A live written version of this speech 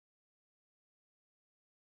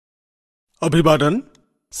অভিবাদন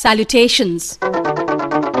Salutations.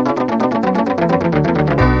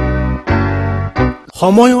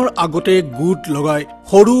 সময়ৰ আগতে গুড লগাই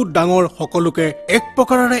সৰু ডাঙৰ সকলোকে এক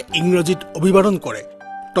প্ৰকাৰেৰে ইংৰাজীত অভিবাদন কৰে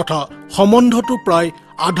তথা সম্বন্ধটো প্ৰায়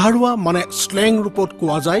আধাৰুৱা মানে স্লেং ৰূপত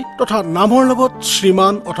কোৱা যায় তথা নামৰ লগত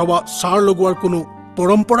শ্ৰীমান অথবা ছাৰ লগোৱাৰ কোনো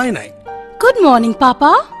পৰম্পৰাই নাই Good morning,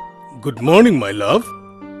 Papa. Good morning my love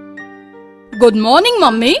Good morning,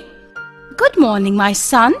 Mummy. Good morning, my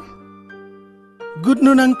son. Good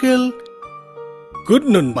নুন uncle good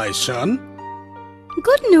noon my son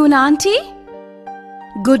Good noon, Auntie.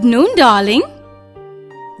 Good noon, darling.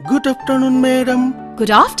 Good afternoon madam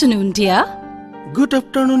Good afternoon, dear. Good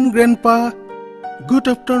afternoon grandpa good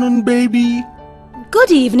afternoon baby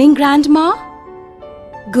Good evening, Grandma.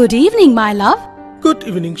 Good evening, my love. Good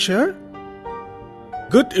evening sir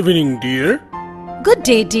good evening dear Good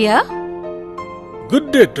day, dear. Good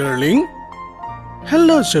day, darling.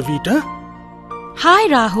 Hello, Savita. Hi,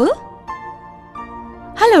 Rahul.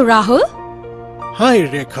 Hello, Rahul. Hi,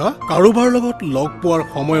 Rekha. কাৰোবাৰ লগত লগ পোৱাৰ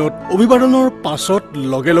সময়ত অভিবাদনৰ পাছত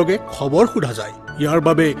লগে লগে খবৰ সোধা যায় ইয়াৰ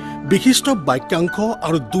বাবে বিশিষ্ট বাক্যাংশ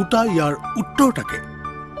আৰু দুটা ইয়াৰ উত্তৰ থাকে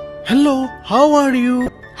Hello, how are you?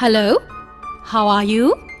 Hello. How are you?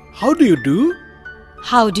 How do you do?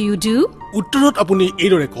 How do you do? উত্তৰত আপুনি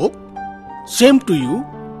এইদৰে কওক Same to you.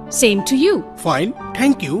 Same to you. Fine,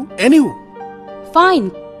 thank you. And you? Fine.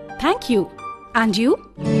 Thank you. And you?